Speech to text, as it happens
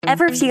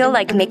Ever feel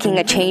like making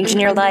a change in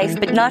your life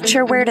but not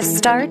sure where to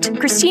start?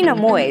 Christina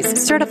Moyes,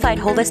 certified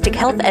holistic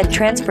health and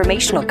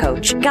transformational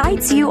coach,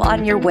 guides you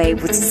on your way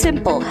with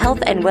simple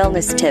health and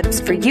wellness tips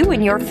for you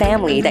and your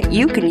family that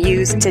you can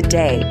use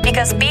today.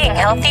 Because being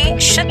healthy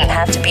shouldn't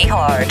have to be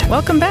hard.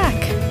 Welcome back.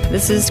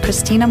 This is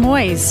Christina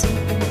Moyes.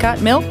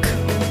 Got milk?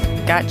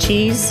 Got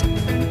cheese?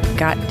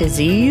 Got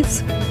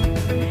disease?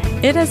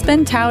 It has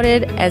been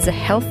touted as a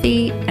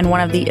healthy and one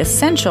of the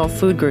essential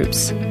food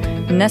groups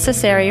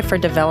necessary for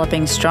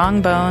developing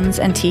strong bones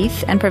and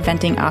teeth and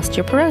preventing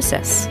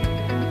osteoporosis.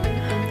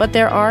 But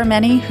there are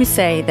many who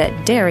say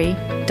that dairy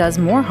does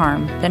more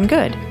harm than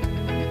good.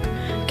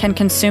 Can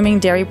consuming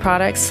dairy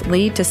products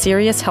lead to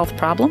serious health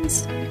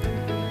problems?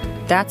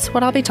 That's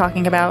what I'll be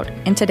talking about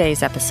in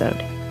today's episode.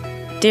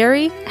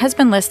 Dairy has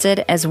been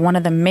listed as one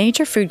of the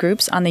major food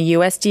groups on the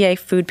USDA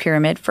food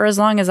pyramid for as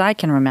long as I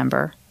can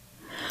remember.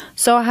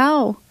 So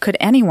how could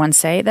anyone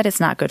say that it's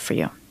not good for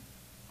you?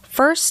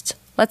 First,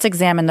 let's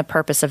examine the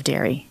purpose of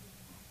dairy,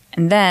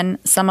 and then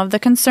some of the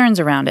concerns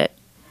around it,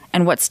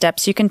 and what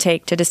steps you can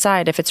take to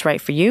decide if it's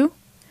right for you,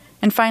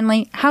 and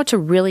finally, how to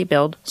really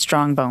build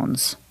strong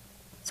bones.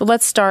 So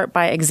let's start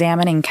by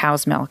examining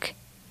cow's milk,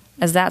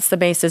 as that's the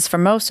basis for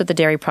most of the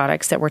dairy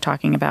products that we're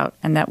talking about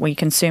and that we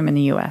consume in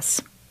the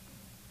U.S.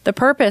 The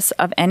purpose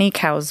of any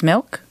cow's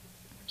milk,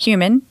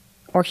 human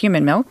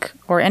milk,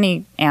 or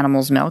any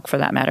animal's milk for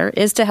that matter,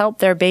 is to help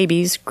their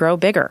babies grow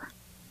bigger.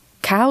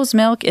 Cow's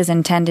milk is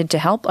intended to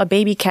help a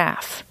baby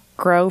calf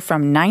grow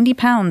from 90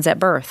 pounds at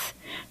birth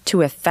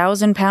to a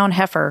 1,000-pound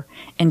heifer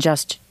in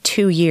just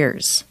 2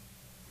 years.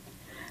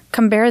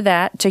 Compare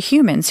that to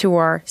humans who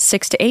are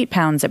 6 to 8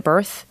 pounds at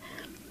birth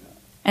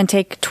and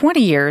take 20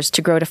 years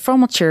to grow to full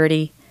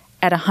maturity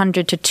at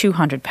 100 to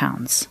 200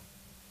 pounds.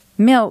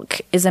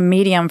 Milk is a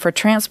medium for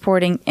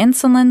transporting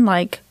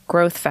insulin-like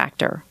growth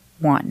factor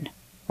 1,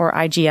 or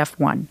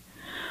IGF-1,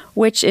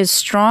 which is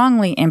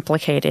strongly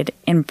implicated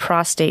in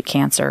prostate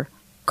cancer,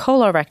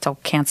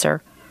 colorectal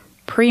cancer,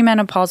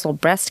 premenopausal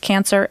breast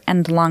cancer,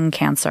 and lung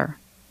cancer.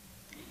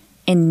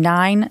 In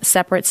 9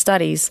 separate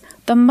studies,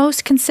 the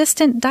most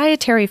consistent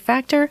dietary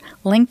factor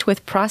linked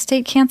with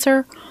prostate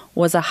cancer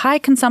was a high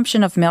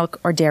consumption of milk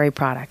or dairy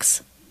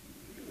products.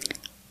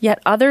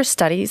 Yet other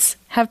studies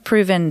have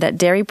proven that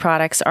dairy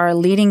products are a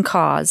leading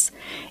cause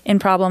in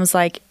problems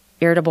like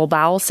irritable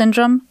bowel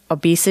syndrome,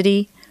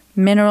 obesity,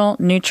 mineral,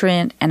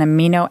 nutrient, and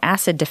amino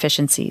acid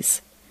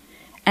deficiencies.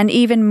 And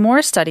even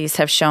more studies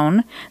have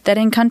shown that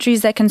in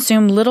countries that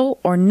consume little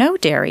or no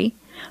dairy,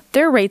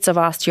 their rates of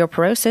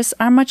osteoporosis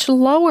are much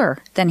lower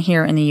than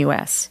here in the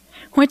U.S.,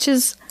 which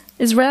is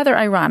rather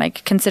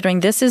ironic considering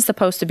this is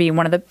supposed to be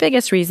one of the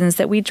biggest reasons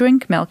that we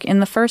drink milk in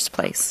the first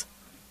place.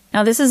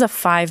 Now, this is a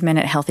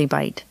 5-minute healthy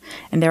bite,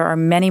 and there are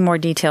many more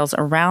details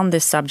around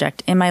this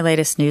subject in my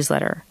latest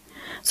newsletter.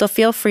 So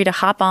feel free to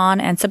hop on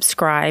and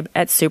subscribe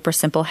at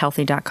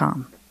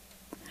supersimplehealthy.com.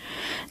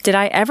 Did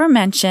I ever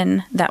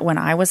mention that when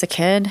I was a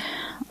kid,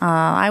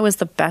 I was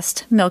the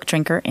best milk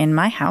drinker in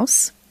my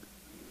house?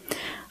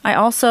 I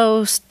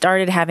also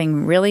started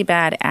having really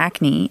bad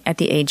acne at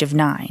the age of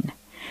 9,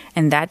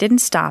 and that didn't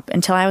stop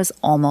until I was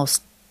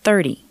almost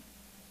 30.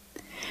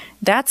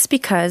 That's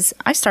because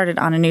I started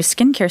on a new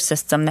skincare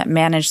system that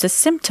managed the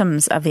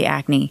symptoms of the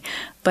acne,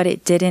 but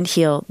it didn't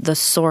heal the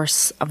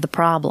source of the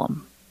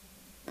problem.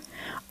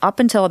 Up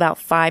until about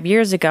 5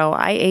 years ago,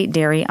 I ate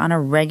dairy on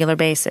a regular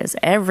basis.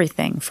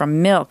 Everything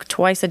from milk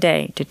twice a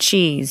day to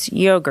cheese,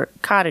 yogurt,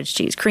 cottage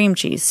cheese, cream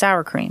cheese,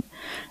 sour cream.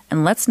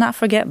 And let's not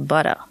forget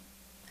butter.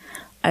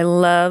 I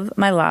love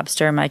my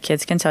lobster, my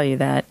kids can tell you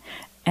that,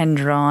 and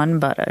drawn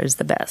butter is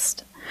the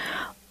best.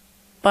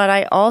 But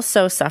I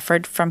also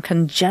suffered from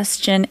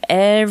congestion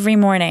every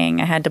morning.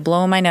 I had to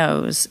blow my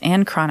nose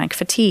and chronic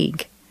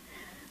fatigue.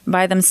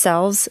 By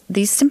themselves,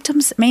 these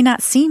symptoms may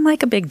not seem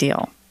like a big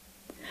deal,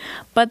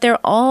 but they're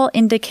all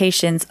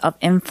indications of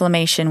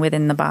inflammation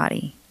within the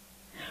body.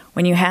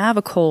 When you have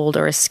a cold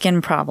or a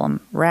skin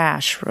problem,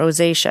 rash,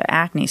 rosacea,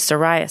 acne,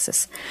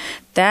 psoriasis,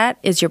 that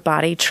is your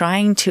body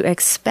trying to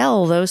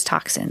expel those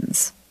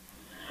toxins.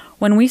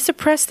 When we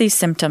suppress these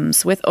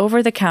symptoms with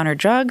over-the-counter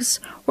drugs,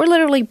 we're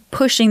literally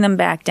pushing them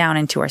back down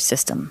into our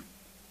system.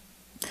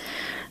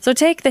 So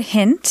take the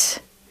hint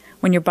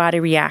when your body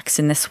reacts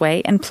in this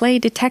way and play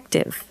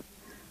detective.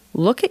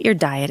 Look at your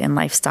diet and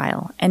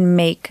lifestyle and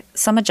make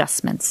some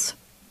adjustments.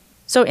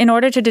 So in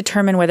order to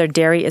determine whether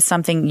dairy is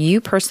something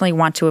you personally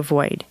want to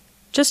avoid,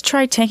 just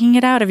try taking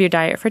it out of your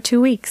diet for 2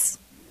 weeks.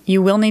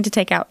 You will need to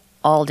take out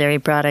all dairy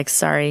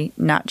products,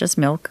 not just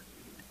milk.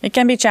 It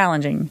can be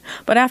challenging,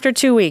 but after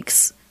 2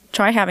 weeks,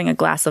 try having a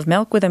glass of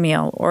milk with a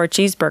meal or a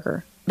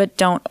cheeseburger, but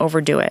don't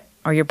overdo it,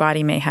 or your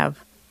body may have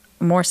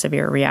a more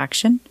severe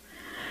reaction.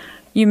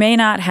 You may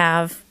not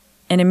have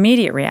an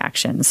immediate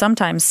reaction.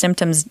 Sometimes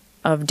symptoms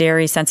of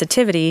dairy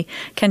sensitivity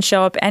can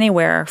show up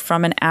anywhere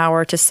from an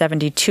hour to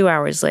 72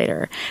 hours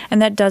later,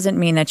 and that doesn't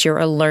mean that you're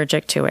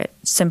allergic to it,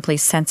 simply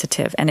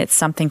sensitive, and it's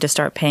something to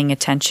start paying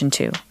attention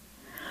to.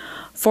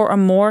 For a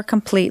more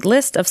complete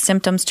list of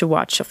symptoms to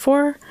watch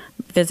for,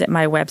 visit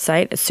my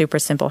website at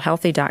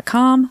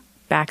supersimplehealthy.com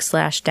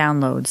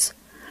 /downloads.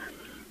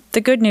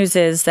 The good news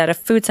is that a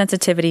food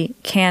sensitivity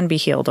can be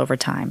healed over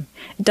time.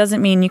 It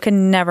doesn't mean you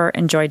can never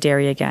enjoy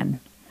dairy again.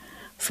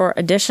 For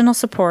additional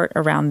support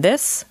around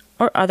this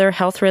or other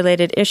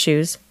health-related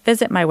issues,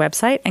 visit my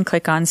website and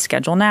click on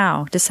Schedule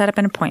Now to set up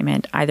an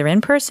appointment either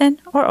in person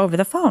or over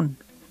the phone.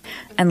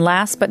 And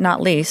last but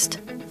not least,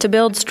 to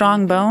build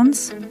strong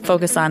bones,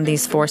 focus on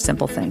these 4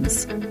 simple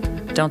things.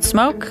 Don't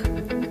smoke,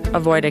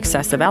 avoid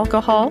excessive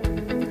alcohol,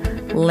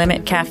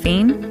 limit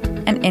caffeine,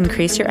 and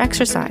increase your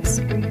exercise.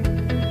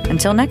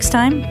 Until next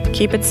time,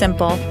 keep it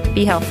simple,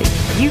 be healthy.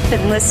 You've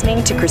been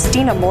listening to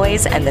Christina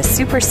Moyes and the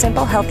Super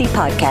Simple Healthy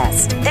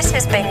Podcast. This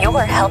has been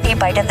your Healthy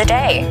Bite of the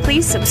Day.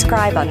 Please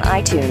subscribe on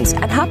iTunes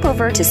and hop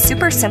over to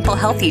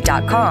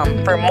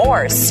supersimplehealthy.com for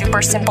more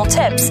super simple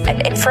tips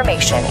and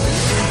information.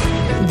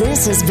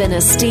 This has been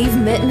a Steve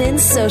Mittman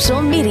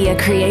social media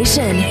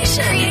creation.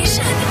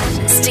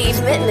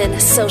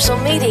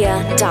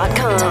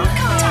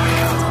 SteveMittmanSocialMedia.com.